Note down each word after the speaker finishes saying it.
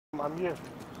I'm here.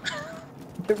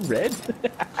 The red?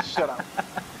 Shut up.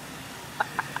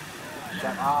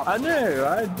 Shut up. I know,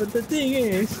 right? But the thing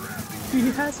is,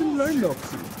 he hasn't learned up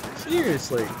to.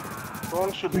 Seriously.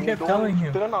 Don't shoot We me. kept telling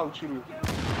him. Turn, I'll shoot you.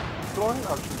 Turn,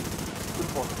 I'll shoot you.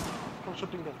 Good ball. I'm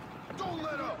shooting them. Don't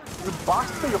let up. You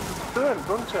bastard, you have to turn,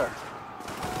 don't you?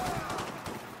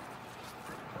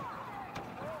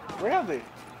 Where are they?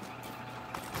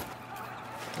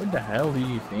 What the hell do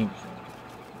you think?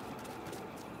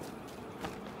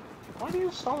 Why do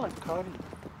you sound like Curry?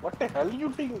 What the hell are you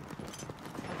doing?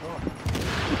 Oh my god.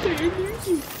 What the hell do you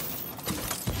think?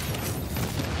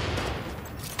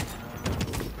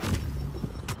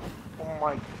 Oh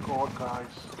my god, guys.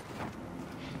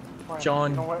 Fine,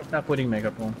 John, you know what? stop putting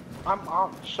makeup on. I'm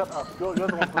out. Shut up. You're the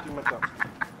one putting makeup.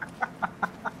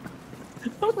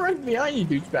 I'm right behind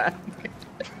you, douchebag.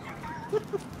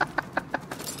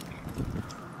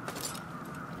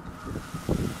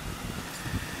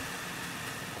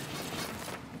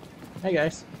 Hey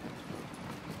guys.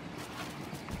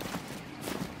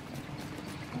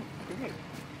 Okay.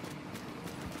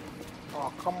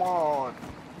 Oh, come on.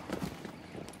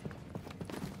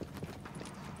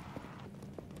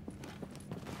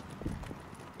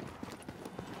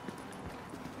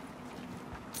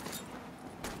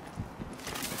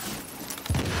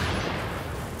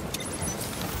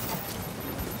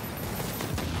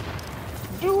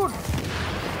 Dude!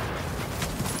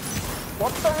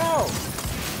 What the hell?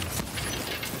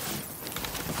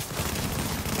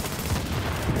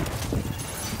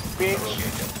 Bitch.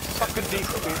 Suck a dick,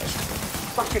 bitch.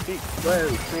 Suck a dick. Whoa.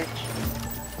 Bitch.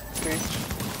 Bitch.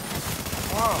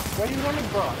 Ah, where you running,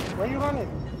 bro? Where you running?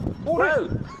 Whoa!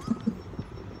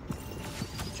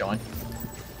 John.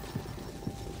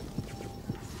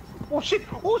 Oh shit!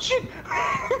 Oh shit!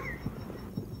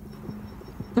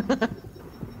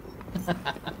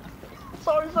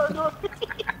 sorry.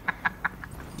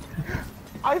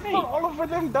 I thought all of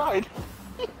them died.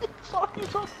 sorry.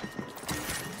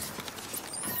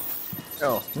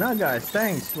 Oh, no guys,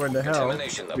 thanks for the help.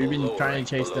 We've been trying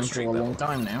to chase them for a long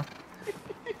time now.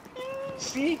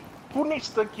 See? Who needs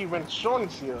Turkey when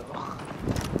Sean's here?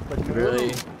 But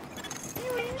Really?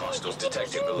 Hostiles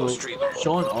detected below Well, street level.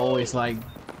 Sean always like...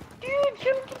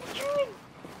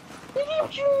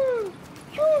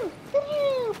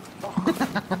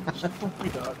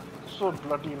 Stupid art. So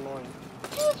bloody annoying.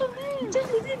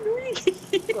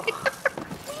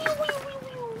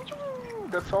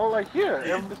 That's all I hear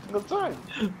every single time.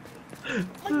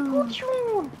 My God,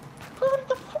 Sean! Hurry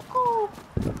the fuck up!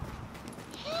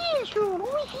 Here, Sean!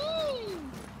 Over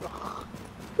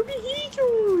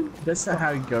here! That's not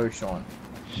how it goes, Sean.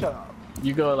 Shut up.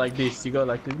 You go like this, you go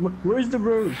like this. Where's the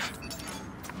roads?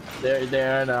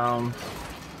 They're at,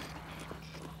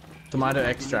 tomato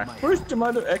extract. Where's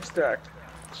tomato extract?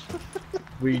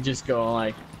 We just go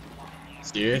like,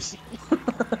 serious?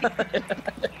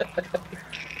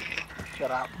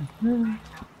 Shut up. Am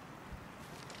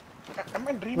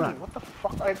I dreaming? What? What the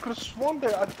fuck? I could have sworn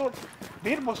that. I thought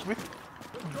Dave was with.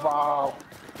 Wow.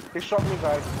 They shot me,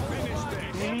 guys.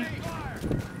 Really?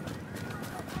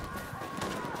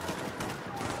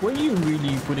 Were you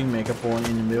really putting makeup on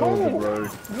in the middle of the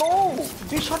road? No!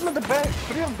 They shot me in the back.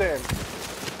 3 of them.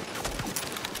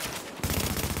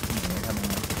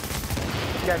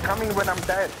 Yeah, coming when I'm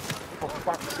dead. For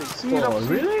fuck's sake. See Oh, it,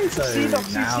 really? So see it,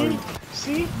 now,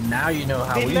 see? now you know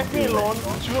how They we left me feel. alone, 2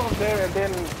 of them, and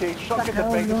then they shot me in the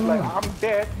back. It's like, I'm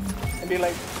dead. And they're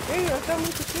like, hey, I tell me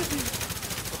to kill you.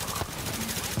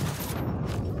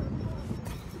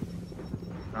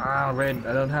 Ah, Red,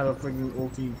 I don't have a freaking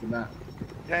ulti for that.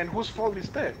 Yeah, and whose fault is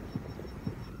that?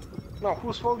 No,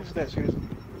 whose fault is that, seriously?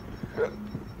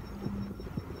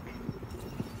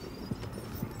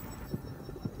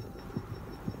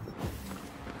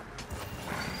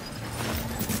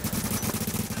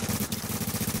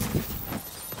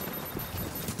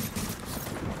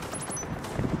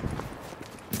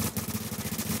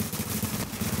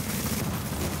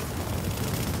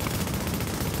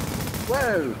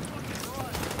 Whoa!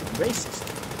 Racist.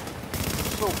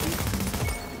 So weak.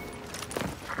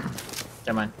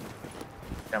 Come on.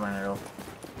 Come on, Earl.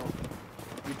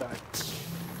 You died.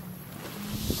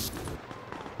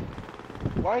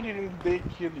 Why didn't they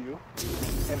kill you?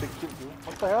 And they killed you?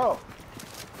 What the hell?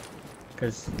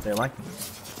 Because they like me.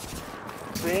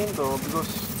 Same though, because...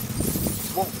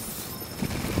 Whoa.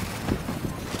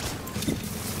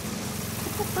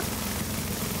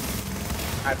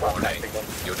 I warning.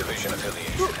 Your division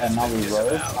affiliation. And now we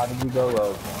road. How did we go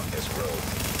road? On this road.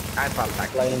 I pop back.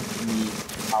 Explain to me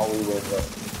how we went road.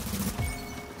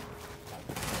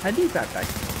 I do pop back.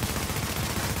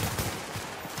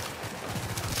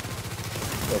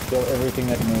 So kill everything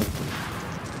that moves.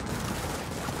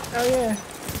 Oh yeah.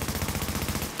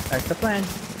 That's the plan.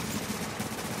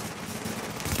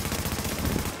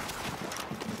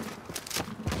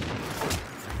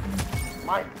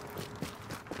 Mine.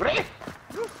 Ray!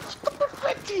 You stupid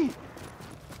fatty!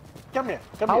 Come here,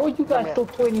 come How here. are you come guys here. still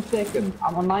 20 seconds?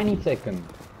 I'm on 90 seconds.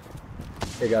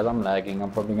 Hey guys, I'm lagging.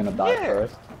 I'm probably gonna die Yeah.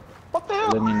 first. What the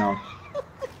Let hell? me know.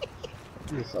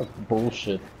 This is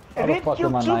bullshit. How the Red fuck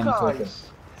am killed I two 90 guys. seconds?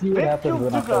 See what Red happens killed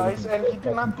when two I play guys with and he you.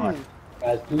 did nothing.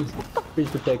 Guys, please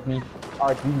protect me.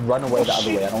 Alright, you run away the other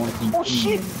way. I don't want to see Oh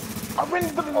shit! I went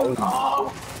to the... Oh!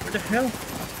 What the hell?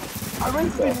 I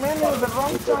went to the menu at the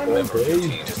wrong time. Member of your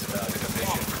team disavowed an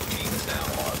eviction. Team is now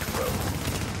marked rogue.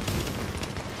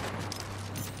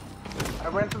 I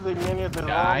went to the menu at the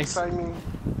Guys. wrong timing.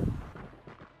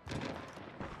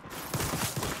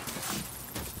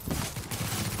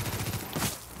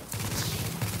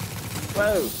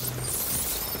 Whoa.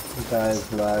 You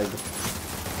guys lag.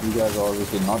 You guys are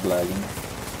obviously not lagging.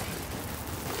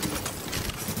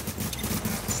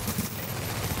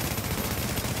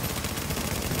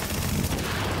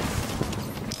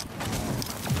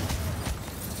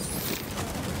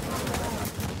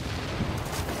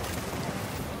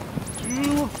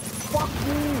 Dude, fuck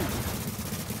me!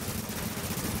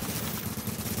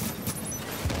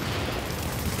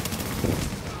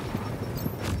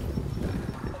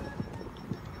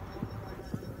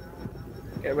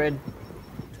 Get rid.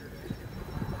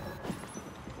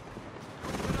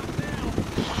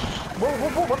 Whoa,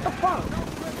 what the fuck?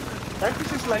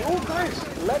 NPC's like, oh guys,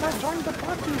 let us join the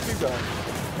party with you guys.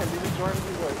 And we will join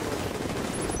you guys.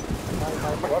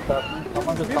 What the?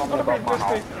 Someone just This is told me gonna be about my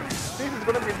interesting. house. This is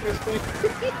gonna be interesting.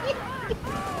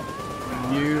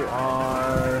 You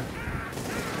are.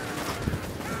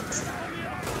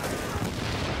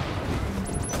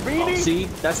 Really? See,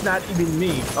 that's not even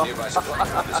me. Oh, Nearby supply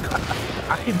drop is coming.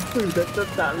 I can prove that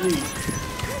that's not me.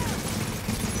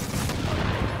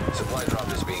 Supply drop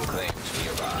is being claimed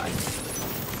nearby.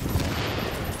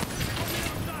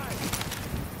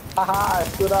 Haha, I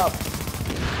stood up.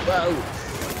 Whoa.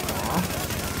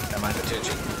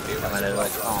 Attention. Nearby Am I supply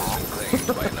like, drop has been claimed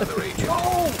by another agent.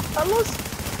 Oh, I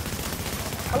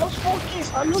lost 4 keys.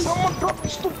 Someone dropped the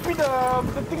stupid,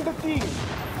 the thing.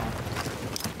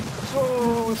 So,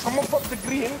 someone popped the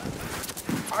green.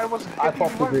 I was getting I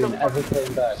popped the green, fuck-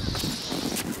 everything back.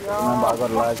 Yeah, Remember, I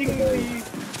got lagged fucking today.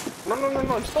 No,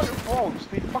 it's not your fault. It's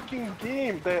the fucking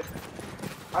game that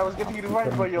I was getting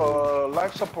revived by your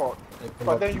life support.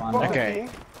 But then you popped the Okay. green.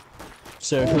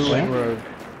 So who went rogue?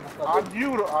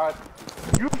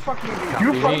 You fucking me,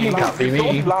 copy me.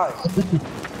 don't lie.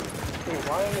 Hey,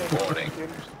 why am I- Warning.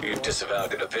 You've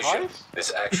disavowed an eviction. Guys?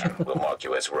 This action will mark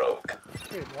you as rogue.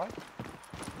 Wait, what?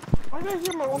 Why did I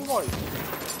hear my own voice?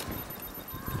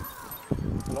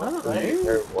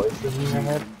 Hear voices in your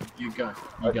head? You got.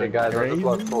 Okay guys, I just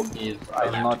lost 4 keys.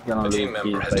 I'm not gonna A lose team member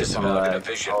keys has based on disavowed an lag.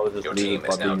 eviction. I'll just Your leave team it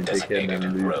is by now being a dickhead designated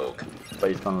and lose rogue.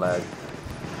 based on lag.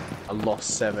 I lost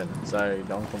 7, so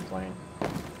don't complain.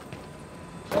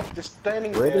 Just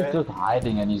standing Red is there. just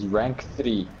hiding and he's rank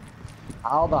 3.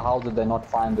 How the hell did they not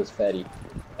find this fatty?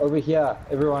 Over here,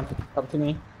 everyone, come to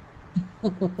me.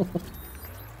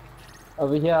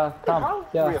 Over here, come. How?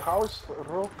 Yeah, Wait, how is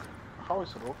Rogue? How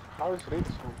is Rogue? How is Red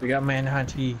Rogue? We got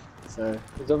Manhunty, so.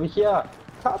 it's over here.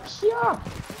 Come here.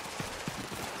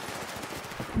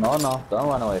 No, don't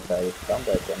run away, fatty. Come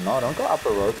back here. No, don't go up a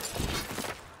rope.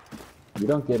 You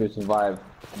don't get to survive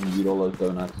and eat all those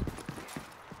donuts.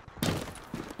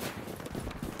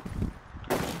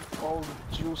 All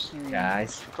juicy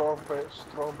Guys. strawberry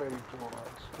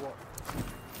donuts. What?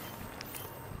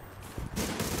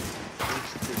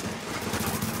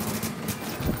 The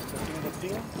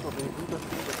thing, so they do the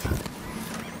thing.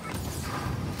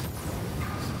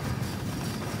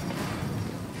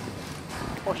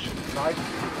 Oh shit, nice.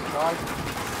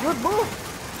 Good move!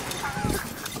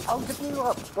 I'll get you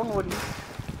up, don't worry.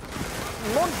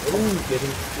 Not Ooh,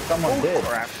 getting someone dead.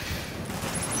 Crap.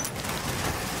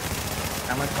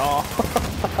 I'm a call.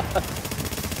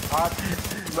 Art.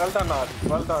 Well done, Art.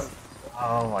 Well done.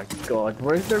 Oh my god,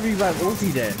 where's the revive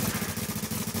ulti then?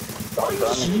 Don't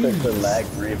expect the lag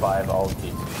revive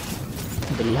ulti.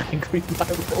 The lag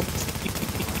revive ulti.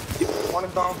 One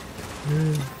is down.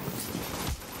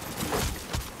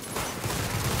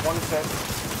 One is dead.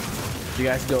 You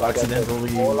guys go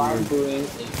accidentally. All I'm doing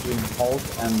is doing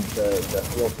pulse and the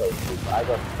heal phases. I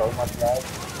got so much lag,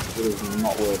 it is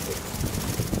not worth it.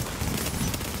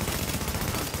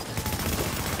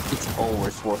 It's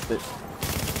always worth it.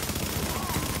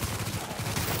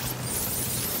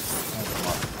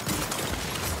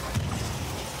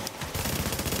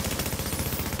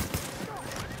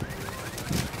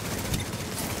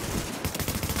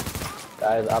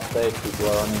 Guys, update, people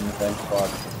are running in the same spot.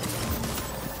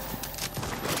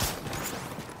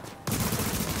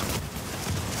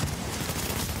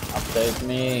 Update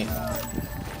me.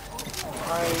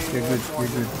 You're good, you're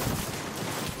good.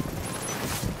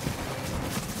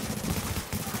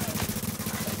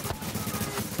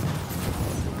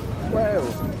 Whoa,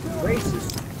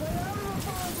 racist.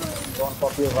 Don't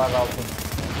pop your bag out.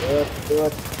 Do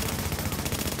it.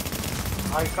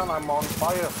 I'm on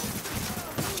fire.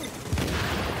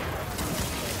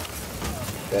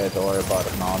 Okay, don't worry about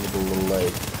it now, it's a little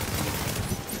late.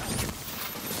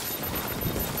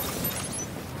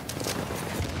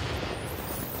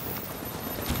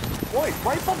 Wait,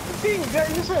 wipe up the thing, they're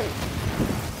innocent.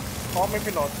 Or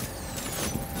maybe not.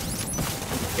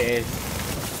 Dead.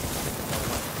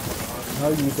 No,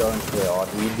 you don't, sweetheart,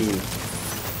 we do.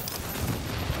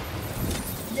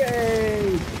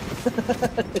 Yay!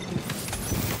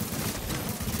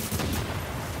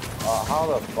 How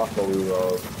the fuck are we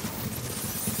rolled?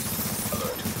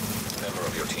 Alert. A member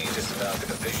of your team disavowed the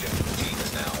division. Team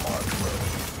is now marked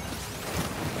rogue.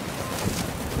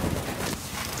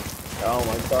 Oh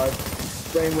my god.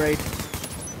 Frame rate.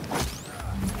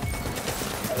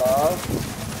 Hello?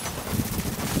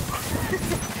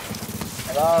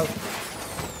 Hello?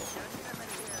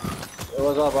 Hey,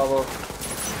 what's up, Bubble?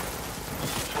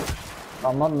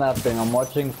 I'm not napping, I'm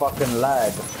watching fucking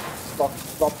lag.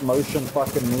 Stop motion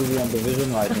fucking movie on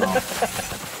Division right now.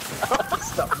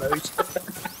 Stop motion.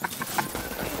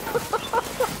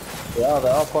 Yeah, they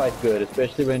are quite good,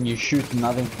 especially when you shoot and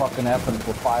nothing fucking happens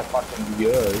for 5 fucking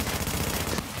years.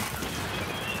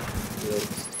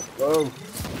 Whoa.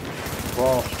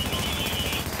 Well,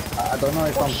 I don't know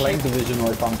if I'm playing Division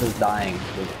or if I'm just dying.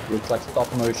 It looks like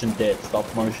stop motion dead,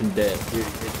 stop motion dead. You're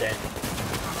dead.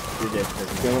 You're dead.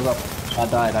 Okay, what's up? I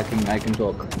died, I can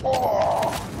talk.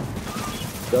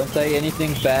 Don't say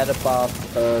anything bad about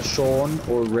Sean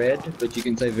or Red, but you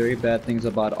can say very bad things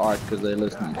about Art because they're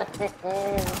listening.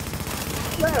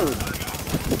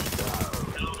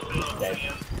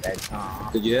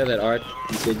 Did you hear that, Art?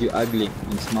 He said you're ugly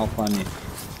and smell funny.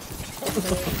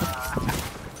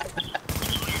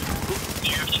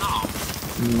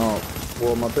 No.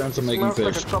 Well, my parents are making Smells fish.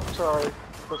 like a chop chai.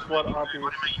 That's what Arby.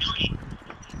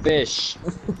 Fish.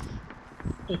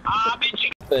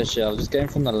 Fish, yeah. I just came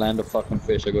from the land of fucking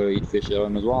fish. I gotta eat fish at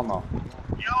home as well now.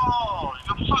 Yo,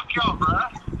 you fuck you up, bro.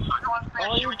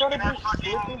 Oh, you gotta be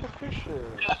splitting the fishes.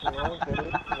 You know, get it?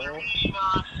 You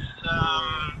know?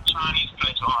 Chinese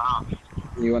place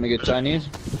or You wanna get Chinese?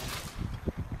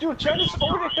 Dude, Chinese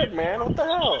overrated, man. What the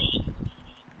hell?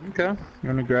 Okay. You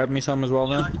wanna grab me some as well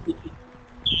then?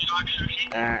 you like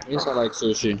sushi? Yes, I like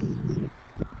sushi.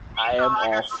 I am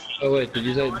off. Oh wait, did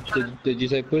you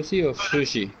say pussy or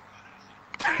sushi?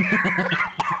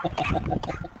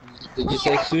 Did you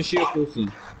say sushi or pussy?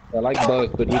 I like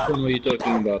both, but which one were you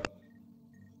talking about?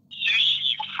 Sushi,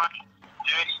 you fucking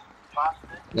dirty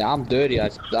bastard. Yeah, I'm dirty.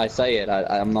 I say it.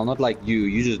 I'm not like you.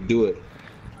 You just do it.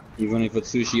 Even if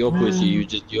it's sushi or pussy,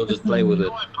 you'll just play with it.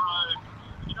 Bro,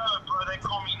 you know, bro, they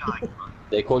call me Nike, bro.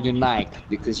 They call you Nike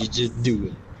because you just do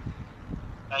it.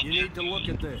 They You need to look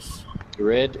at this.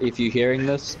 Red, if you're hearing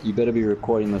this, you better be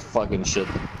recording this fucking shit.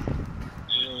 Yo,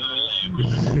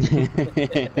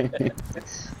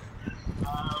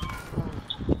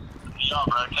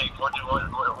 bro, okay, what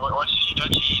sushi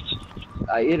don't you eat?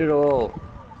 I eat it all.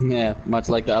 Yeah, much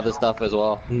like the other stuff as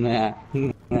well. Nah.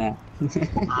 Nah. Okay,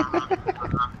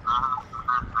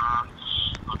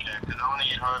 because I want to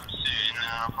get home soon.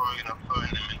 I'm probably going to phone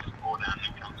them and just call down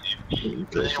and come to you.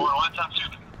 Okay. Hey, what's up,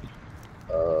 soup?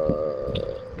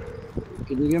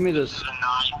 Can you give me this? This is a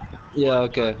 9. Yeah,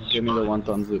 okay. Give me the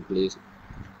wonton soup, please.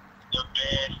 The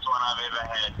best one I've ever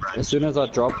had, bro. As soon as I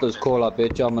drop this call, I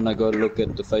bet you I'm gonna go look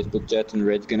at the Facebook chat and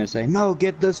Red's gonna say, no,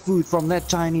 get this food from that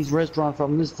Chinese restaurant,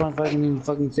 from this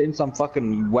fucking send some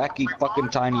fucking wacky fucking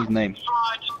Chinese name.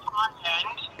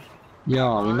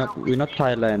 Yeah, we're not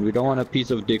Thailand. We don't want a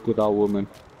piece of dick with our woman.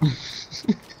 Yeah,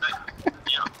 okay,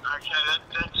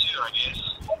 that too, I guess.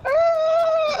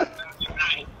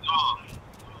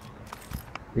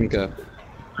 Okay.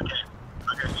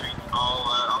 Okay, sweet.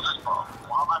 I'll just follow.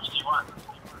 How much do you want?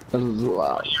 Are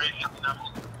you ready enough?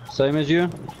 Same as you?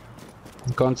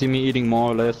 Can't see me eating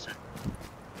more or less.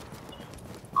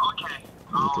 Okay,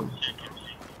 I'll check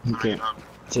it. Okay.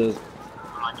 Cheers.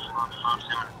 Alright,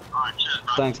 cheers,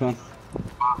 bro. Thanks, man.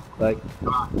 Bye.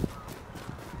 Bye.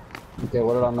 Okay,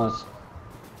 what did I miss?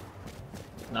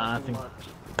 Nah, I think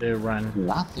they're running.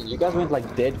 Nothing. You guys went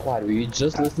like dead quiet. You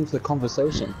just listened to the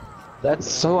conversation. That's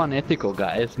so unethical,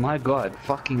 guys. My god.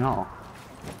 Fucking hell.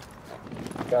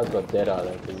 You guys got dead out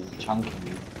there because he's chunking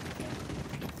you.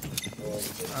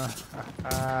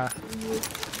 Yeah.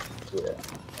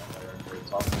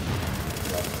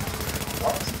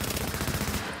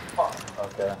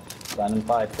 Okay. Stand and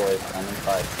fight, boys. Stand and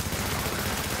fight.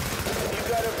 You've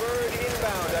got a bird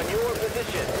inbound on your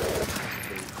position.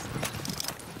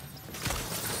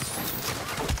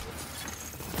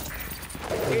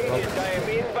 Agent, I am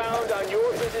inbound on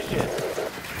your position.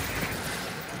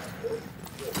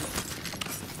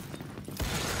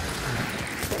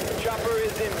 Chopper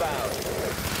is inbound.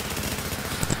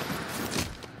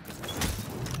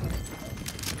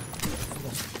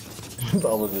 I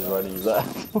was just running his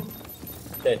ass.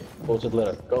 Okay, bullshit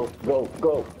litter. Go, go,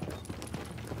 go.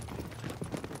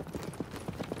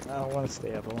 I don't want to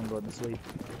stay up. I want to go to sleep.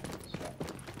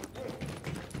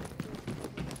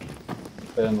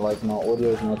 And like my audio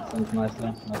is not synced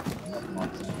nicely.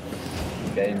 Not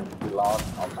synced. Game is too loud.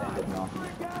 I'll change it now.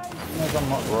 Because I'm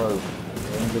not rogue.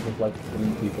 I'm just like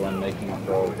killing people and making a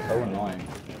rogue. So annoying.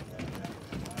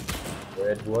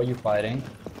 Red, who are you fighting?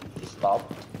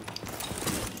 Stop.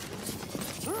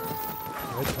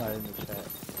 Red's not in the chat.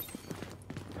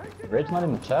 Red's not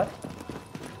in the chat?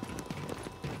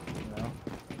 No.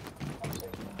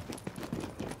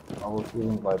 I was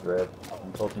feeling like Red. I've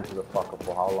been talking to the fucker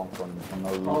for how long for no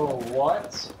reason. Oh,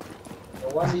 what? No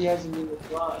wonder he hasn't been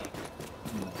replying.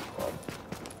 Oh my god.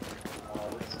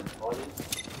 Listen, buddy.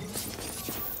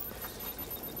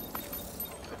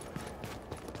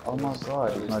 Oh my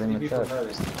god, he's not in the chat.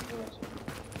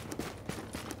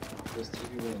 There's two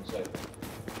people in chat.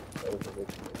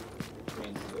 Which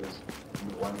means there's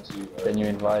one, two. Can you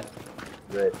invite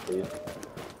Red, please?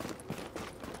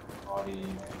 Party. You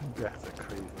guys are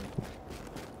crazy.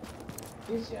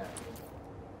 Yeah.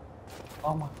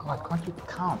 Oh my god, can't you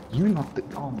count? You not the.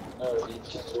 Oh my. No, he's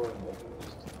just joining me.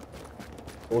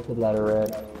 Ultimate ladder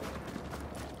Red.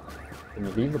 Can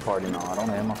you leave the party now? I don't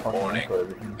have my fucking Warning. info,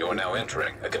 everything. You are now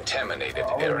entering a contaminated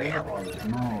area.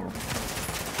 No.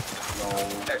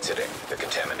 Exiting the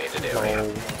contaminated area.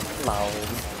 Oh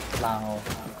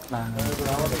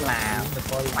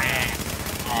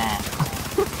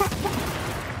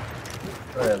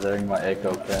yeah, they're in my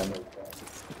echo cam.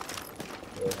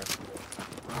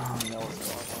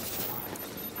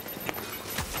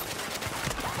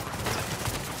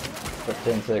 For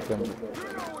 10 seconds.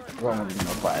 Wrong with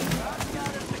no fight.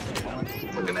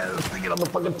 Fucking ass, get on the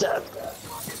fucking chat.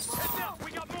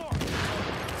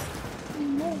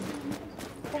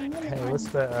 Hey,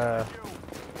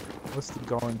 what's the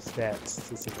going stats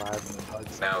to survive in the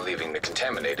bugs? Now leaving the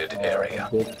contaminated area.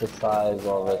 Dick the size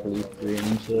of at least 3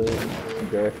 inches,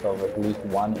 girth of at least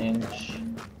 1 inch.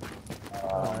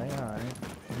 Alright.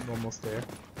 I'm almost there.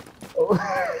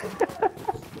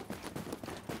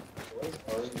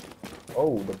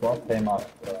 Oh, the boss came up.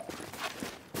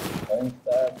 Range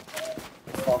stat,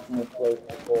 toughness close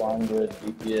to 400,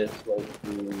 DPS close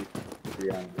to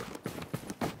 300.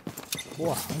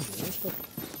 400?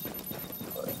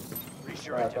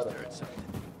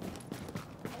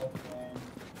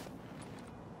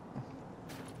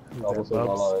 Also,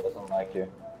 Lala doesn't like you.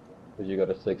 Because you got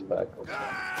a 6-pack.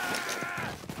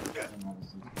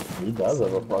 He does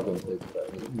have a fucking 6-pack.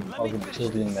 He's fucking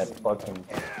chiseling that fucking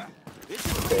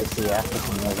sexy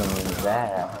Africanism in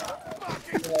there.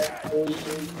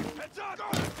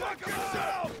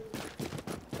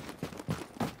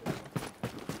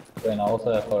 And I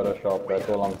also have Photoshop, that's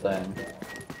all I'm saying.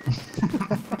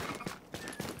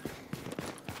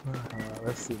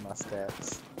 Let's see my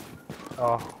stats.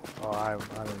 Oh, I'm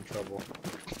in trouble.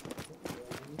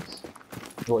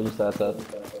 What you stats at?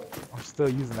 I'm still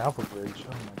using Alpha Bridge.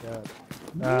 Oh my god.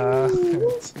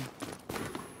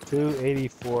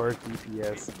 284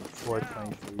 DPS and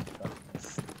 423 toughness.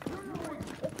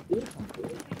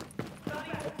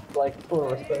 That's like full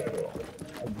respectful.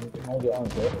 You can hold your own,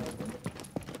 bro.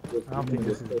 I don't think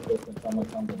this is. When someone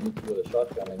comes and hits you with a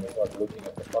shotgun and you start looking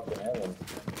at the fucking heavens.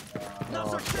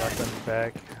 Oh, shotgun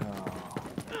back. Oh.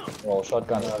 Well,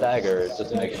 shotgun stagger, it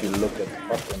just makes you look at the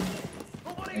fucking.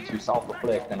 Makes you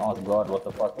self-reflect and ask God what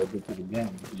the fuck I did to the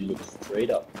game. You look straight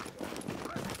up.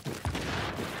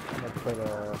 I'm gonna put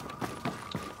a.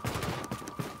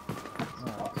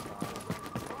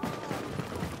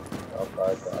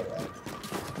 Outside.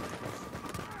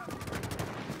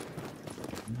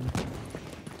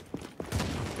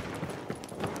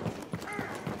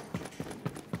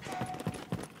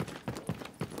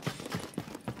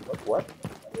 What?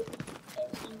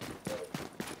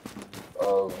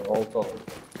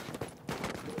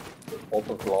 Vault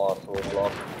of glass or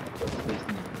glass.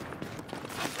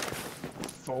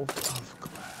 Vault of glass.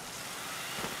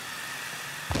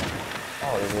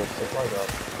 Oh, there's a supply drop.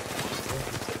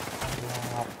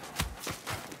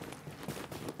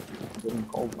 getting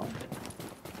cold now.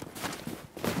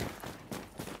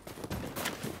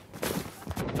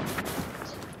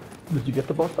 Did you get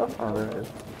the boss stuff? Oh, there it is.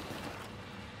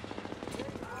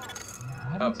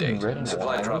 Update.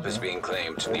 Supply drop is being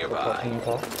claimed nearby.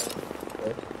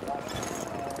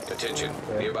 Attention.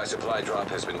 Nearby supply drop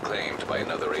has been claimed by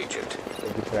another agent.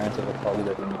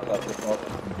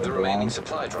 The remaining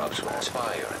supply drops will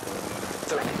expire.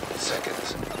 30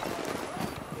 seconds.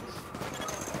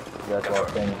 That's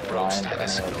what thing Rogues flying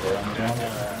status. and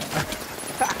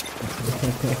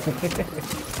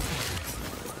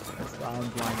That's the iron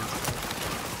blind.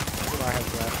 That's what I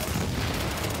have left.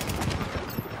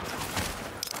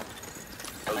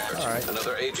 Alright.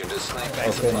 Another agent is claimed by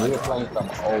okay, supply we were drop. playing some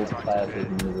old classic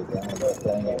music and we're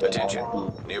playing it Attention.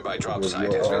 Nearby drop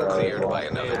site has been cleared by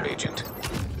another agent.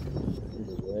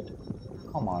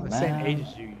 Come on, The same man. age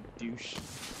as you, you douche.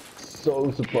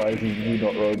 So surprised you do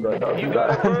not rogue right now. You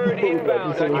got a bird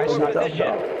inbound on your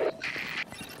position.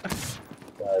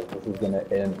 Guys, this is gonna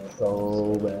end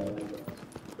so bad.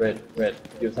 Red,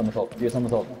 do a somersault,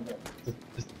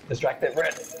 Just distract it,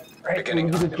 Red. Beginning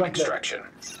we need to of distract it. extraction.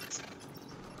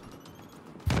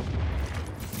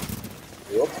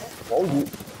 Yup. Oh, you.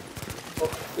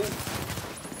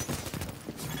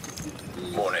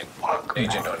 Warning.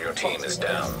 Agent on your team is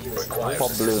down. Requires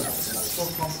Pop blue.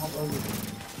 assistance.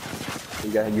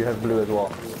 You have blue as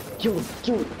well. Kill. Top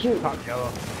yellow. Top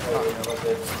yellow.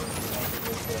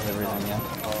 Everything, yeah.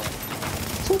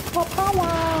 Super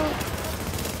power!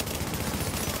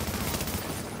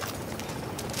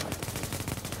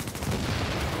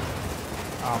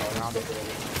 Oh, found it.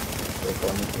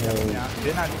 Yeah,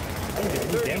 they're not. I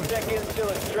didn't do 30 damage. seconds till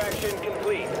extraction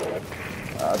complete.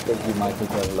 I think you might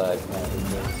just have lag, man.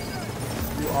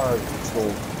 You are so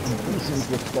decent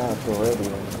with stats already.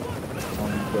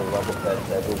 On the rubber pad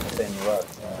that will spin you up.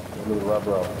 The little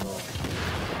rubber up.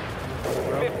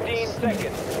 15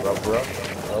 seconds. Rubber up.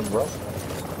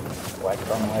 Wax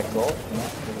on, wax off.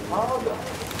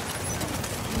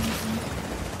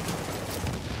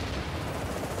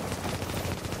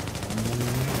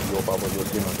 Your bubble, you're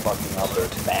doing fucking up there.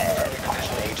 Bad.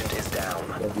 An agent is down.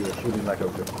 You're shooting like a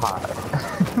pie.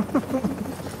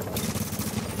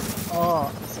 Oh,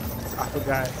 I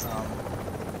forgot.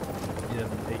 He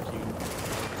doesn't take you.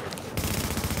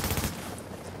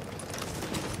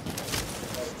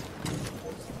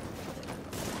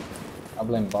 I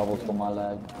blame Bubbles for my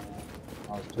lag.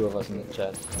 There's two of us in the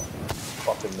chat.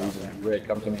 Fucking losing. Red,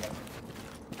 come to me.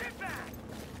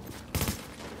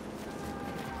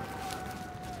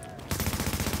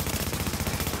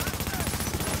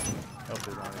 Help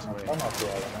is on his way. Come up here,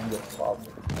 I'm get fucked.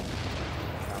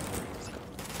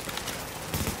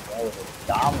 That was a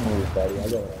dumb move, buddy. I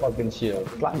got a fucking shield.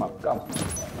 Climb up, come.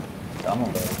 Come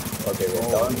on, buddy. Okay,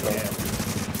 we're done. Yeah.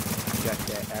 Got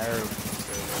that arrow.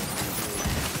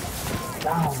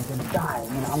 Down, I'm gonna die.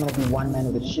 Man, I'm gonna be one man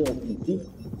with a shield.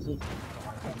 See?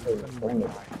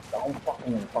 Don't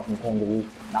fucking kangaroo.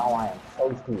 Now I am so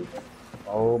screwed.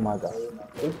 Oh my god.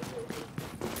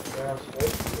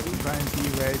 Trying to be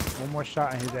red. One more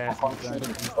shot in his ass. He's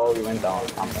done. Oh, he went down.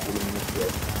 I'm shooting this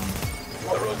shit.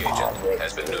 The rogue agent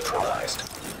has been neutralized.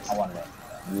 I want that.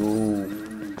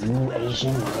 You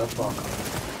Asian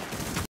motherfucker.